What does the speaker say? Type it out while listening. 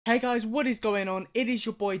Hey guys, what is going on? It is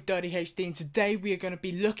your boy Dirty HD, and today we are going to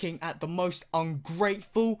be looking at the most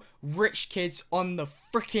ungrateful rich kids on the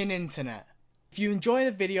freaking internet. If you enjoy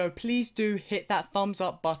the video, please do hit that thumbs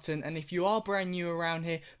up button, and if you are brand new around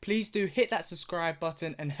here, please do hit that subscribe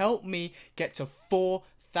button and help me get to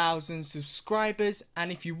 4,000 subscribers.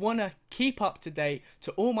 And if you want to keep up to date to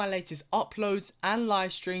all my latest uploads and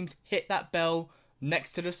live streams, hit that bell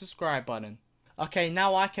next to the subscribe button. Okay,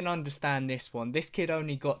 now I can understand this one. This kid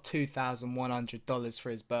only got $2,100 for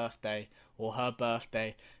his birthday, or her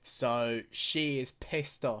birthday, so she is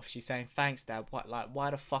pissed off. She's saying, thanks dad, why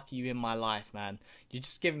the fuck are you in my life, man? You're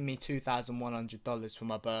just giving me $2,100 for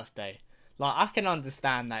my birthday. Like, I can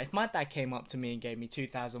understand that. If my dad came up to me and gave me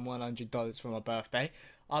 $2,100 for my birthday,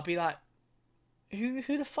 I'd be like, who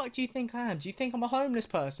the fuck do you think I am? Do you think I'm a homeless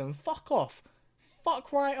person? Fuck off.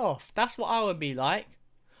 Fuck right off. That's what I would be like.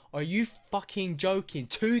 Are you fucking joking?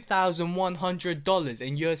 $2,100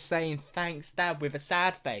 and you're saying thanks dad with a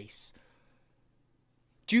sad face?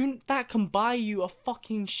 That can buy you a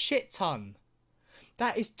fucking shit ton.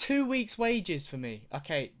 That is 2 weeks wages for me.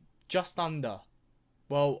 Okay, just under.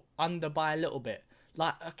 Well, under by a little bit.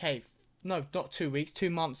 Like, okay, no, not 2 weeks, 2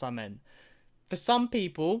 months I meant. For some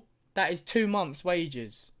people, that is 2 months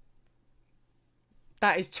wages.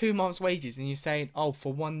 That is 2 months wages, and you're saying, oh,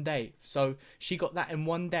 for one day. So she got that in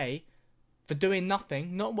one day for doing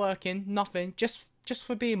nothing, not working, nothing, just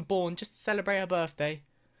for being born, just to celebrate her birthday.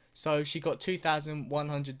 So she got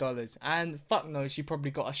 $2,100, and fuck no, she probably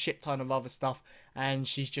got a shit ton of other stuff, and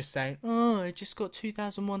she's just saying, oh, I just got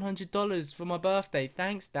 $2,100 for my birthday,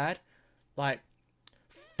 thanks dad. Like,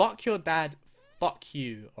 fuck your dad, fuck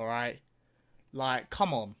you, alright? Like,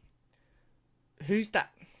 come on. Who's that?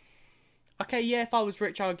 Okay, yeah, if I was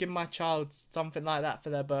rich, I would give my child something like that for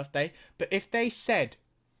their birthday. But if they said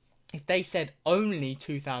only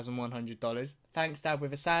 $2,100, thanks dad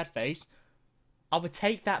with a sad face, I would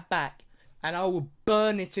take that back and I would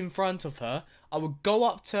burn it in front of her. I would go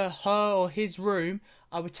up to her or his room.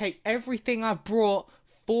 I would take everything I brought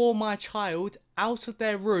for my child out of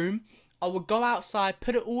their room. I would go outside,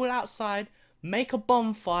 put it all outside, make a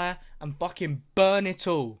bonfire and fucking burn it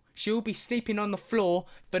all. She'll be sleeping on the floor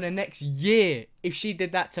for the next year if she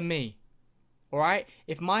did that to me. Alright?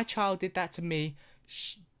 If my child did that to me,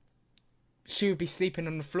 she would be sleeping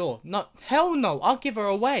on the floor. No, hell no, I'll give her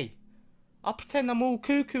away. I'll pretend I'm all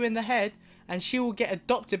cuckoo in the head and she will get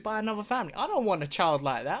adopted by another family. I don't want a child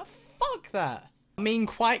like that. Fuck that. I mean,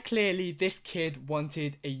 quite clearly, this kid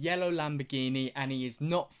wanted a yellow Lamborghini and he is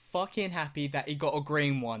not fucking happy that he got a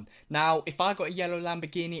green one. Now, if I got a yellow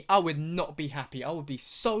Lamborghini, I would not be happy. I would be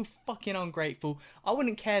so fucking ungrateful. I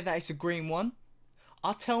wouldn't care that it's a green one.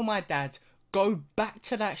 I'll tell my dad, go back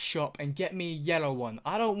to that shop and get me a yellow one.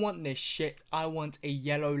 I don't want this shit. I want a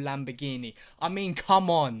yellow Lamborghini. I mean, come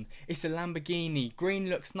on. It's a Lamborghini. Green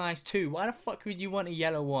looks nice too. Why the fuck would you want a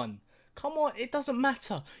yellow one? Come on, it doesn't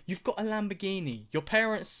matter. You've got a Lamborghini. Your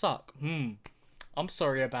parents suck. I'm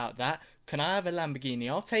sorry about that. Can I have a Lamborghini?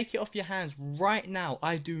 I'll take it off your hands right now.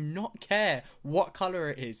 I do not care what colour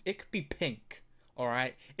it is. It could be pink.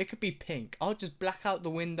 Alright? It could be pink. I'll just black out the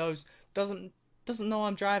windows. Doesn't know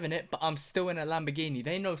I'm driving it, but I'm still in a Lamborghini.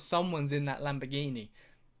 They know someone's in that Lamborghini.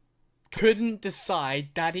 Couldn't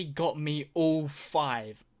decide. Daddy got me all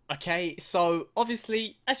 5. Okay? So,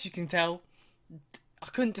 obviously, as you can tell, I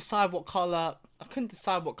couldn't decide what colour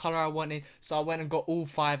I wanted, so I went and got all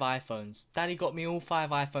 5 iPhones. Daddy got me all 5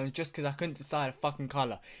 iPhones just because I couldn't decide a fucking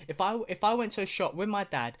colour. If I went to a shop with my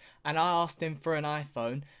dad and I asked him for an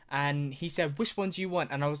iPhone and he said, which one do you want?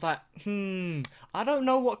 And I was like, I don't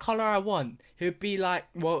know what colour I want. He would be like,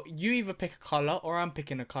 well, you either pick a colour or I'm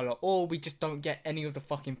picking a colour, or we just don't get any of the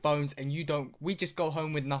fucking phones and we just go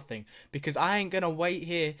home with nothing, because I ain't gonna wait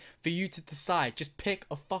here for you to decide. Just pick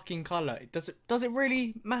a fucking colour. Does it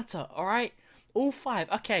really matter? Alright? All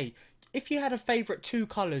 5. Okay, if you had a favourite 2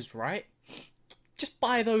 colours, right? Just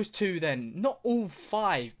buy those 2 then. Not all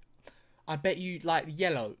 5. I bet you like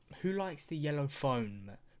yellow. Who likes the yellow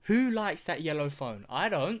phone? Who likes that yellow phone? I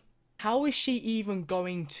don't. How is she even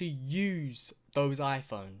going to use those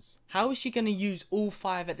iPhones? How is she going to use all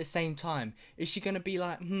 5 at the same time? Is she going to be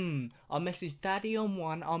like, I'll message daddy on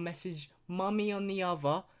one, I'll message mummy on the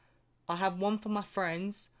other, I have one for my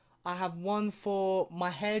friends, I have one for my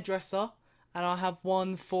hairdresser, and I have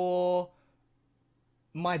one for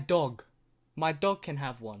my dog. My dog can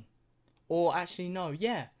have one. Or actually no,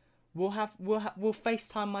 yeah. We'll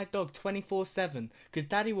FaceTime my dog 24/7 because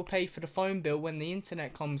daddy will pay for the phone bill when the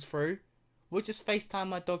internet comes through. We'll just FaceTime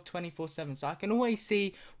my dog 24/7 so I can always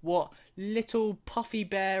see what little puffy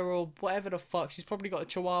bear or whatever the fuck, she's probably got a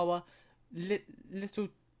chihuahua, little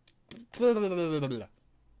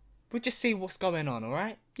We'll just see what's going on,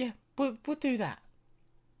 alright? Yeah, we'll do that.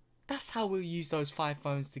 That's how we'll use those 5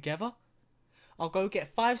 phones together. I'll go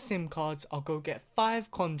get 5 SIM cards. I'll go get 5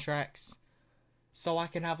 contracts. So I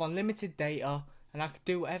can have unlimited data. And I can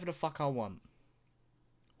do whatever the fuck I want.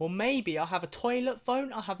 Or maybe I'll have a toilet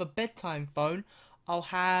phone. I'll have a bedtime phone. I'll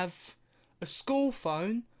have a school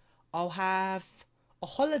phone. I'll have a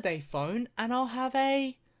holiday phone. And I'll have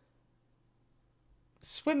a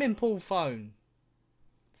swimming pool phone.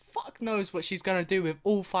 Fuck knows what she's gonna do with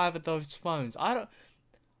all 5 of those phones. I don't...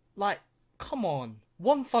 Like, come on.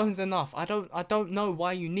 1 phone's enough. I don't know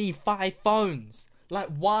why you need 5 phones. Like,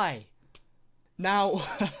 why? Now,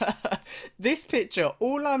 this picture,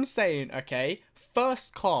 all I'm saying, okay,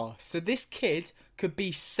 first car. So this kid could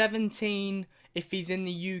be 17 if he's in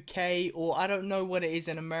the UK, or I don't know what it is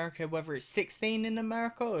in America, whether it's 16 in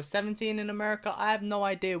America or 17 in America. I have no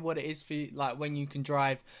idea what it is for you, like when you can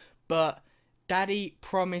drive. But Daddy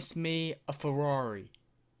promised me a Ferrari.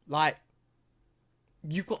 Like,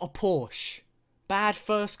 you got a Porsche. Bad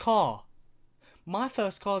first car. My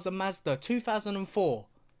first car's a Mazda 2004.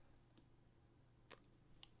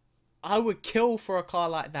 I would kill for a car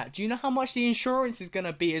like that. Do you know how much the insurance is going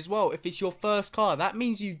to be as well if it's your first car? That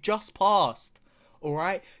means you just passed.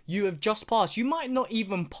 Alright? You have just passed. You might not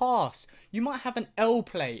even pass. You might have an L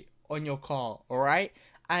plate on your car. Alright?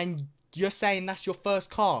 And you're saying that's your first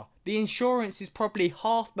car. The insurance is probably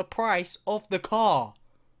half the price of the car.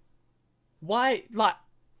 Why? Like,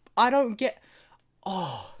 I don't get...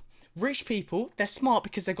 Oh, rich people, they're smart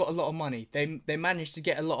because they got a lot of money. They manage to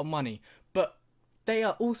get a lot of money. But they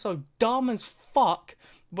are also dumb as fuck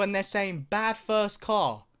when they're saying bad first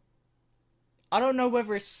car. I don't know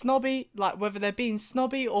whether it's snobby, like whether they're being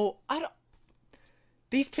snobby or...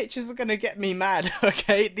 These pictures are going to get me mad,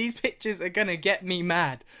 okay? These pictures are going to get me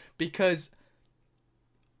mad because...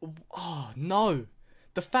 Oh, no.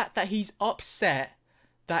 The fact that he's upset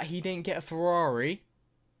that he didn't get a Ferrari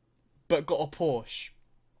but got a Porsche.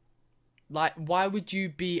 Like, why would you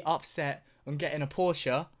be upset on getting a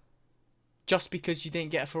Porsche just because you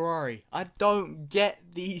didn't get a Ferrari? I don't get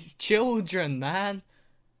these children, man.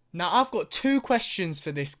 Now, I've got 2 questions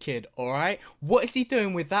for this kid, alright? What is he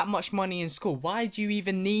doing with that much money in school? Why do you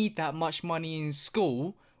even need that much money in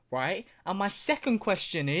school, right? And my second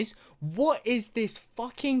question is, what is this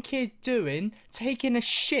fucking kid doing taking a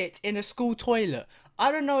shit in a school toilet?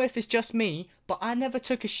 I don't know if it's just me, but I never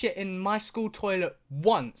took a shit in my school toilet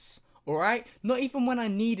once. Alright? Not even when I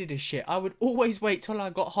needed a shit. I would always wait till I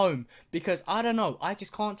got home. Because, I don't know, I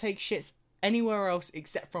just can't take shits anywhere else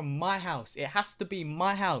except from my house. It has to be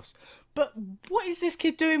my house. But what is this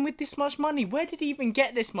kid doing with this much money? Where did he even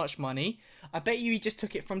get this much money? I bet you he just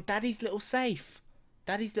took it from Daddy's little safe.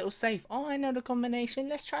 Daddy's little safe. Oh, I know the combination.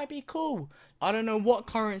 Let's try be cool. I don't know what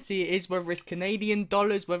currency it is. Whether it's Canadian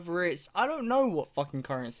dollars. Whether it's... I don't know what fucking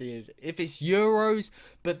currency it is. If it's euros.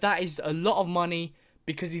 But that is a lot of money.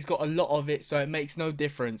 Because he's got a lot of it, so it makes no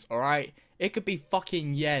difference, alright? It could be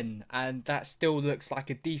fucking yen, and that still looks like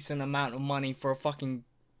a decent amount of money for a fucking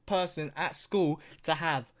person at school to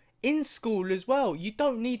have. In school as well, you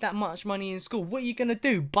don't need that much money in school. What are you gonna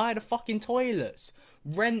do? Buy the fucking toilets?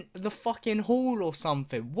 Rent the fucking hall or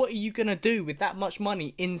something? What are you gonna do with that much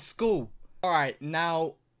money in school? Alright,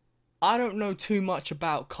 now, I don't know too much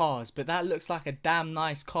about cars, but that looks like a damn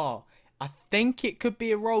nice car. I think it could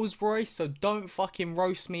be a Rolls Royce, so don't fucking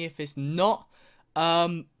roast me if it's not.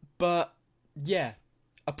 But, yeah.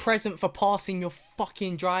 A present for passing your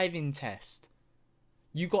fucking driving test.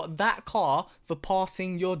 You got that car for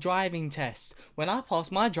passing your driving test. When I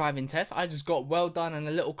passed my driving test, I just got well done and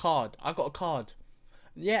a little card. I got a card.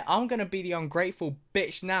 Yeah, I'm gonna be the ungrateful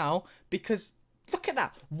bitch now, because, look at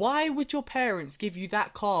that. Why would your parents give you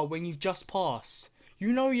that car when you've just passed?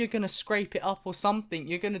 You know you're going to scrape it up or something.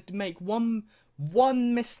 You're going to make one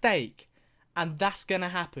mistake. And that's going to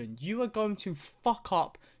happen. You are going to fuck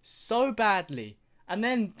up so badly. And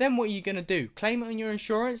then what are you going to do? Claim it on your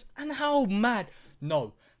insurance? And how mad?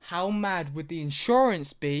 No. How mad would the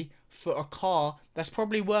insurance be for a car that's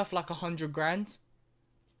probably worth like 100 grand?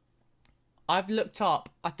 I've looked up.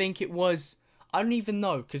 I think it was... I don't even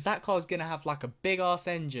know. Because that car's going to have like a big ass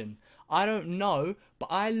engine. I don't know, but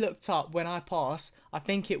I looked up when I passed. I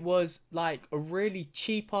think it was like a really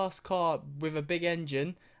cheap ass car with a big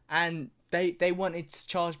engine, and they wanted to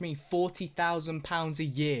charge me £40,000 a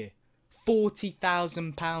year.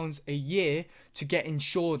 £40,000 a year to get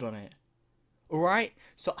insured on it. Alright?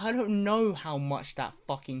 So I don't know how much that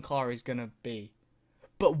fucking car is gonna be.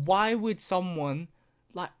 But why would someone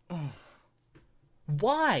like...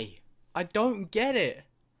 Why? I don't get it.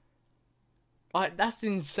 Like, that's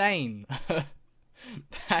insane.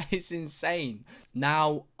 That is insane.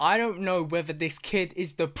 Now, I don't know whether this kid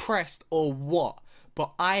is depressed or what,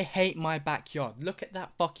 but I hate my backyard. Look at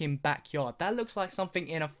that fucking backyard. That looks like something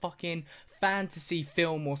in a fucking fantasy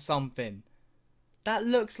film or something. That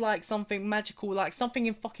looks like something magical, like something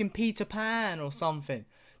in fucking Peter Pan or something.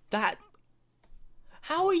 That...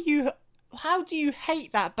 How do you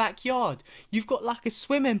hate that backyard? You've got like a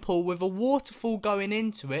swimming pool with a waterfall going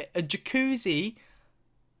into it, a jacuzzi.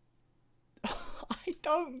 I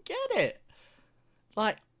don't get it.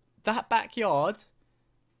 Like, that backyard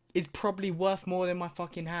is probably worth more than my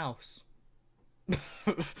fucking house.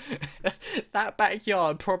 That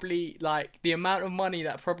backyard probably, like, the amount of money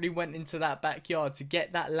that probably went into that backyard to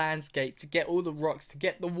get that landscape, to get all the rocks, to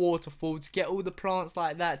get the waterfall, to get all the plants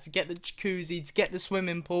like that, to get the jacuzzi, to get the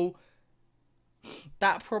swimming pool,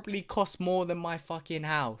 that probably cost more than my fucking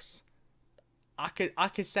house. I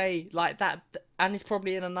could say like that, and it's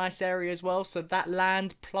probably in a nice area as well, so that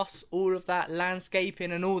land plus all of that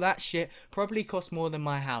landscaping and all that shit probably cost more than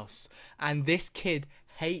my house. And this kid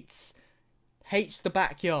hates the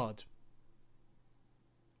backyard.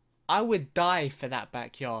 I would die for that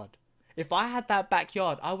backyard. If I had that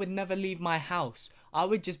backyard, I would never leave my house. I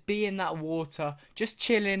would just be in that water, just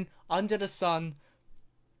chilling under the sun.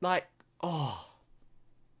 Like, oh,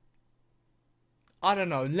 I don't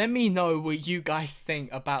know. Let me know what you guys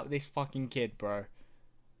think about this fucking kid, bro.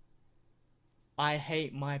 I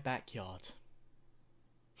hate my backyard.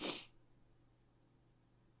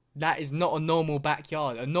 That is not a normal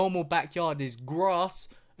backyard. A normal backyard is grass,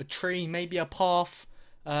 a tree, maybe a path,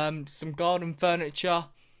 some garden furniture.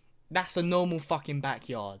 That's a normal fucking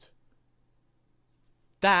backyard.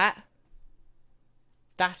 That's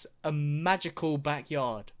a magical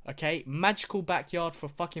backyard, okay? Magical backyard for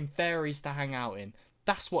fucking fairies to hang out in.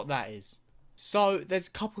 That's what that is. So, there's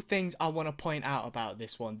a couple things I want to point out about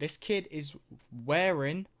this one. This kid is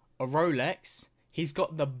wearing a Rolex. He's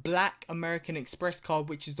got the black American Express card,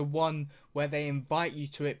 which is the one where they invite you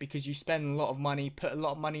to it because you spend a lot of money, put a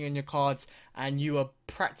lot of money on your cards, and you are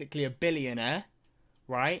practically a billionaire,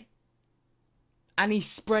 right? And he's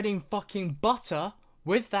spreading fucking butter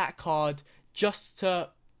with that card just to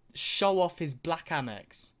show off his black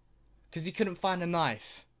Amex because he couldn't find a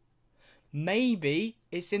knife. Maybe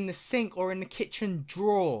it's in the sink or in the kitchen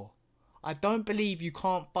drawer. I don't believe you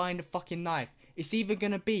can't find a fucking knife. It's either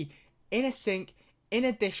going to be in a sink, in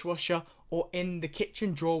a dishwasher, or in the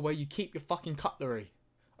kitchen drawer where you keep your fucking cutlery.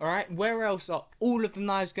 Alright, where else are all of the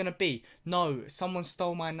knives going to be? No, someone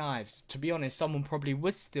stole my knives. To be honest, someone probably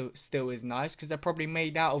would steal his knives because they're probably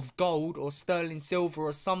made out of gold or sterling silver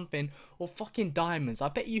or something, or fucking diamonds. I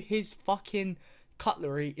bet you his fucking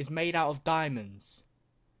cutlery is made out of diamonds.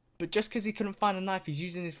 But just because he couldn't find a knife, he's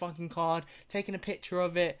using his fucking card, taking a picture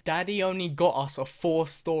of it. Daddy only got us a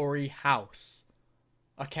 4-story house.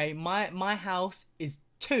 Okay, my house is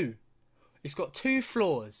 2. It's got 2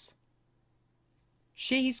 floors.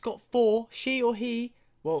 She's got 4. She or he.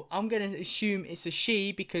 Well, I'm going to assume it's a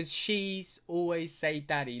she because she's always say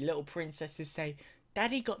daddy. Little princesses say,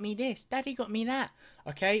 daddy got me this, daddy got me that.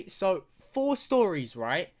 Okay, so 4 stories,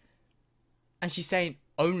 right? And she's saying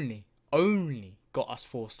only got us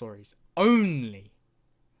 4 stories. Only.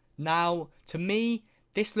 Now, to me,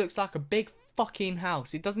 this looks like a big fucking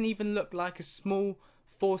house. It doesn't even look like a small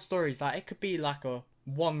 4 stories. Like, it could be like a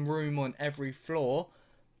 1 room on every floor.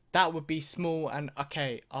 That would be small, and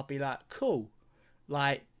okay, I'll be like, cool.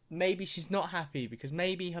 Like, maybe she's not happy because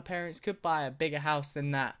maybe her parents could buy a bigger house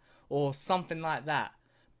than that or something like that.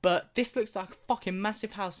 But this looks like a fucking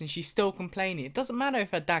massive house and she's still complaining. It doesn't matter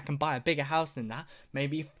if her dad can buy a bigger house than that.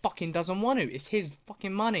 Maybe he fucking doesn't want to. It's his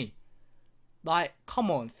fucking money. Like,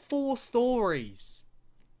 come on, 4 stories.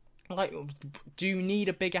 Like, do you need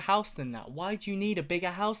a bigger house than that? Why do you need a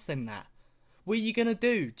bigger house than that? What are you gonna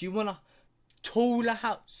do? Do you want a taller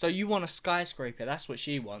house? So you want a skyscraper? That's what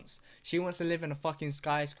she wants. She wants to live in a fucking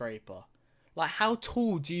skyscraper. Like, how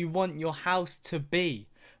tall do you want your house to be?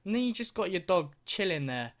 And then you just got your dog chilling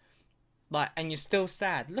there. Like, and you're still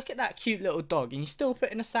sad. Look at that cute little dog and you're still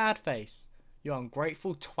putting a sad face. You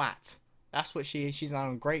ungrateful twat. That's what she is. She's an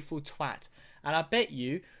ungrateful twat. And I bet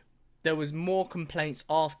you there was more complaints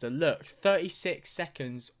after. Look, 36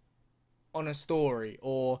 seconds on a story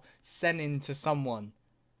or sending to someone.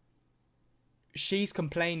 She's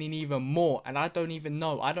complaining even more, and I don't even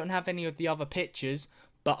know. I don't have any of the other pictures,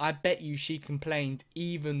 but I bet you she complained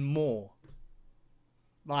even more.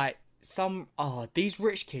 Like, these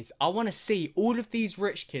rich kids. I want to see all of these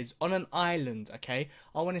rich kids on an island, okay?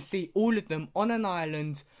 I want to see all of them on an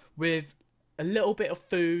island with a little bit of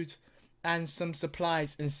food and some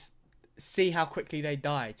supplies and see how quickly they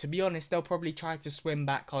die. To be honest, they'll probably try to swim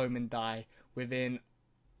back home and die within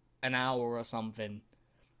an hour or something.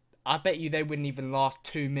 I bet you they wouldn't even last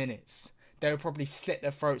 2 minutes. They would probably slit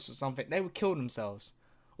their throats or something. They would kill themselves.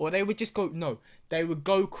 Or they would just go, no, they would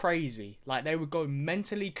go crazy. Like, they would go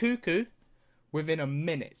mentally cuckoo within a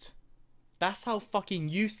minute. That's how fucking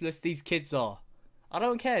useless these kids are. I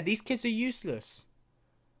don't care. These kids are useless.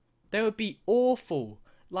 They would be awful.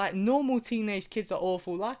 Like, normal teenage kids are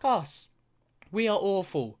awful. Like us. We are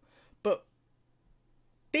awful. But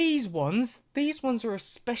these ones are a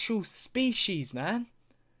special species, man.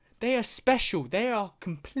 They are special. They are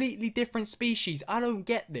completely different species. I don't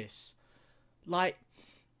get this. Like,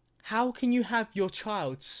 how can you have your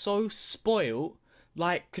child so spoiled?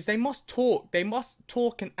 Like, because they must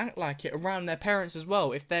talk and act like it around their parents as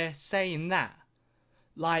well if they're saying that.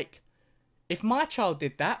 Like, if my child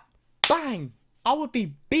did that, bang, I would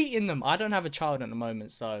be beating them. I don't have a child at the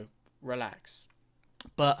moment, so relax.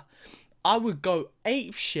 But I would go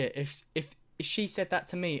ape shit if she said that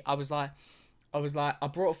to me. I was like, I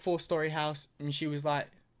brought a 4-story house, and she was like,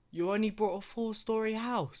 you only brought a 4-story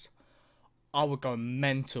house? I would go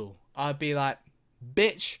mental. I'd be like,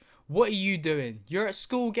 bitch, what are you doing? You're at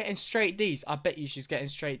school getting straight D's. I bet you she's getting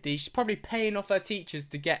straight D's. She's probably paying off her teachers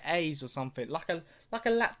to get A's or something, like a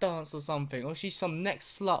lap dance or something, or she's some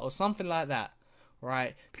next slut or something like that,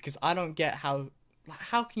 right? Because I don't get how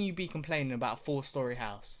can you be complaining about a 4-story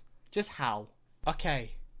house? Just how?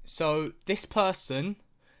 Okay, so this person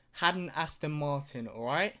had an Aston Martin,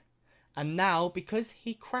 alright? And now, because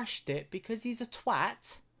he crashed it, because he's a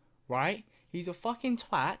twat, right? He's a fucking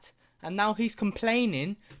twat, and now he's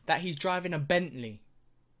complaining that he's driving a Bentley.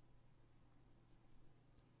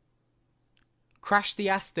 Crashed the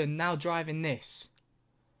Aston, now driving this.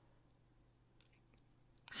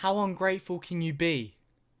 How ungrateful can you be?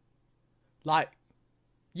 Like,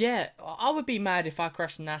 yeah, I would be mad if I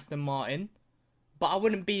crashed an Aston Martin. But I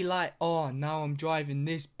wouldn't be like, oh, now I'm driving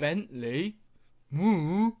this Bentley.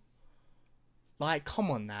 Woo. Like,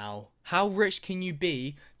 come on now. How rich can you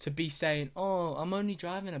be to be saying, oh, I'm only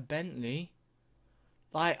driving a Bentley?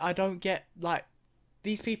 Like, I don't get, like,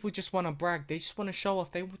 these people just want to brag. They just want to show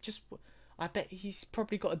off. They would just, I bet he's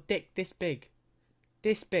probably got a dick this big.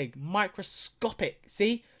 This big. Microscopic.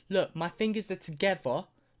 See? Look, my fingers are together.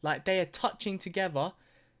 Like, they are touching together.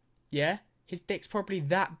 Yeah? His dick's probably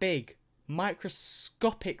that big.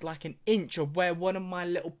 Microscopic, like an inch of where one of my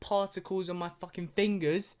little particles on my fucking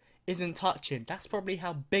fingers isn't touching. That's probably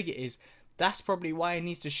how big it is. That's probably why he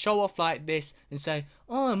needs to show off like this and say,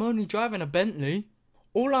 oh, I'm only driving a Bentley.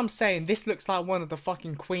 All I'm saying, this looks like one of the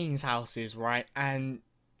fucking Queen's houses, right? And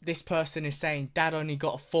this person is saying, Dad only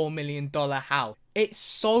got a $4 million house. It's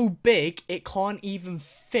so big, it can't even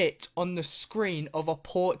fit on the screen of a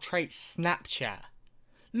portrait Snapchat.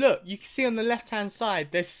 Look, you can see on the left-hand side,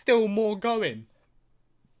 there's still more going.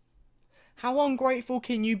 How ungrateful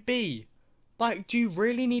can you be? Like, do you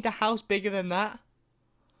really need a house bigger than that?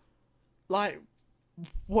 Like,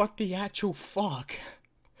 what the actual fuck?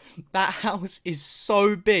 That house is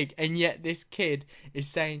so big, and yet this kid is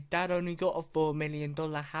saying, Dad only got a $4 million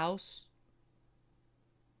house.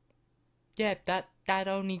 Yeah, Dad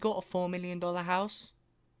only got a $4 million house.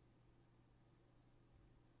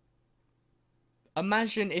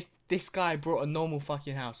 Imagine if this guy brought a normal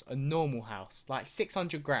fucking house. A normal house. Like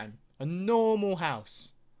 600 grand. A normal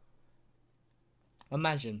house.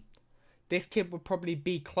 Imagine. This kid would probably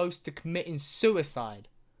be close to committing suicide.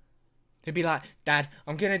 He'd be like, Dad,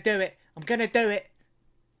 I'm gonna do it. I'm gonna do it.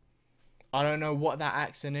 I don't know what that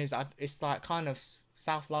accent is. It's like kind of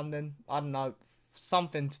South London. I don't know.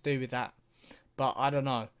 Something to do with that. But I don't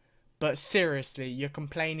know. But seriously, you're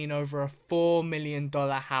complaining over a $4 million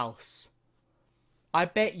house. I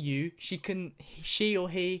bet you she or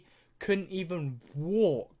he couldn't even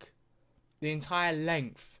walk the entire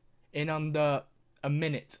length in under a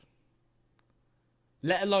minute.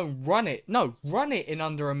 Let alone run it. No, run it in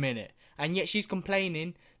under a minute. And yet she's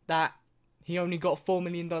complaining that he only got a $4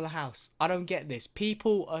 million house. I don't get this.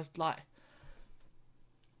 People are like...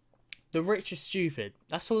 The rich are stupid.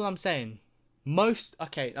 That's all I'm saying. Most...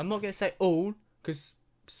 Okay, I'm not going to say all, because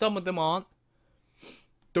some of them aren't.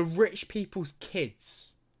 The rich people's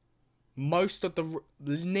kids, most of the,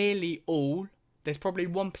 nearly all, there's probably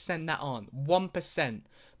 1% that aren't, 1%,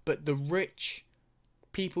 but the rich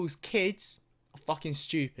people's kids are fucking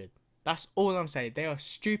stupid. That's all I'm saying. They are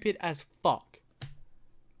stupid as fuck.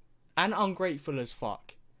 And ungrateful as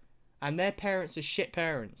fuck. And their parents are shit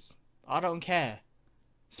parents. I don't care.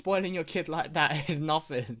 Spoiling your kid like that is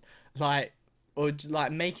nothing. Like... Or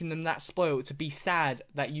like making them that spoiled to be sad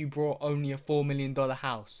that you brought only a $4 million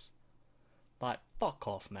house. Like, fuck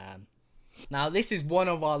off, man. Now, this is one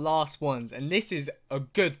of our last ones. And this is a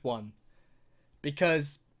good one.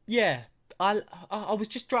 because yeah, I was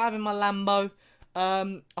just driving my Lambo.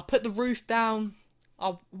 I put the roof down.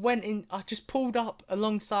 I went in. I just pulled up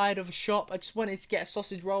alongside of a shop. I just wanted to get a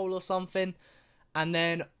sausage roll or something, and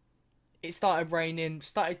then it started raining.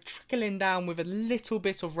 Started trickling down with a little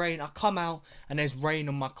bit of rain. I come out and there's rain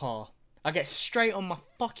on my car. I get straight on my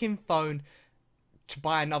fucking phone to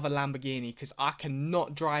buy another Lamborghini because I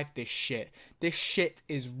cannot drive this shit. This shit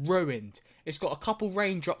is ruined. It's got a couple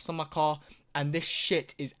raindrops on my car and this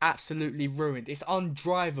shit is absolutely ruined. It's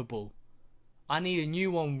undrivable. I need a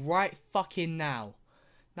new one right fucking now.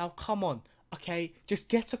 Now come on, okay? Just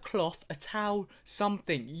get a cloth, a towel,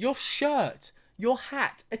 something. Your shirt, your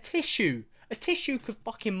hat, a tissue. A tissue could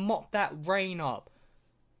fucking mop that rain up.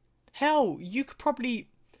 Hell, you could probably...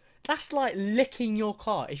 That's like licking your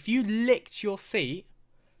car. If you licked your seat,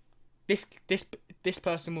 this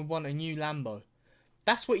person would want a new Lambo.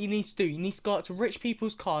 That's what you need to do. You need to go out to rich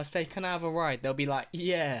people's cars, say, can I have a ride? They'll be like,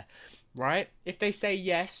 yeah, right? If they say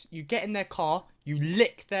yes, you get in their car, you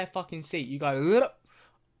lick their fucking seat. You go, look,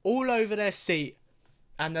 all over their seat,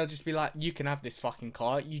 and they'll just be like, you can have this fucking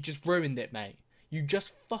car. You just ruined it, mate. You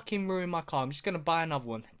just fucking ruined my car. I'm just going to buy another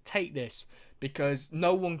one. Take this, because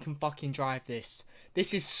no one can fucking drive this.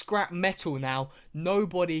 This is scrap metal now.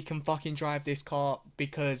 Nobody can fucking drive this car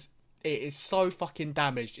because it is so fucking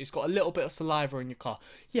damaged. It's got a little bit of saliva in your car.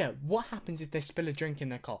 Yeah, what happens if they spill a drink in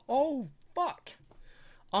their car? Oh, fuck.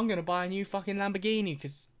 I'm going to buy a new fucking Lamborghini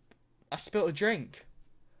because I spilled a drink.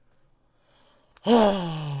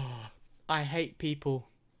 I hate people.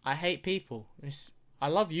 I hate people. I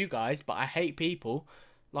love you guys, but I hate people.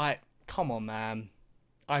 Like, come on, man.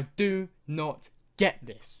 I do not get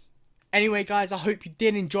this. Anyway, guys, I hope you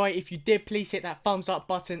did enjoy. If you did, please hit that thumbs up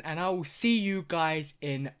button, and I will see you guys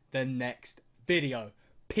in the next video.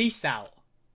 Peace out.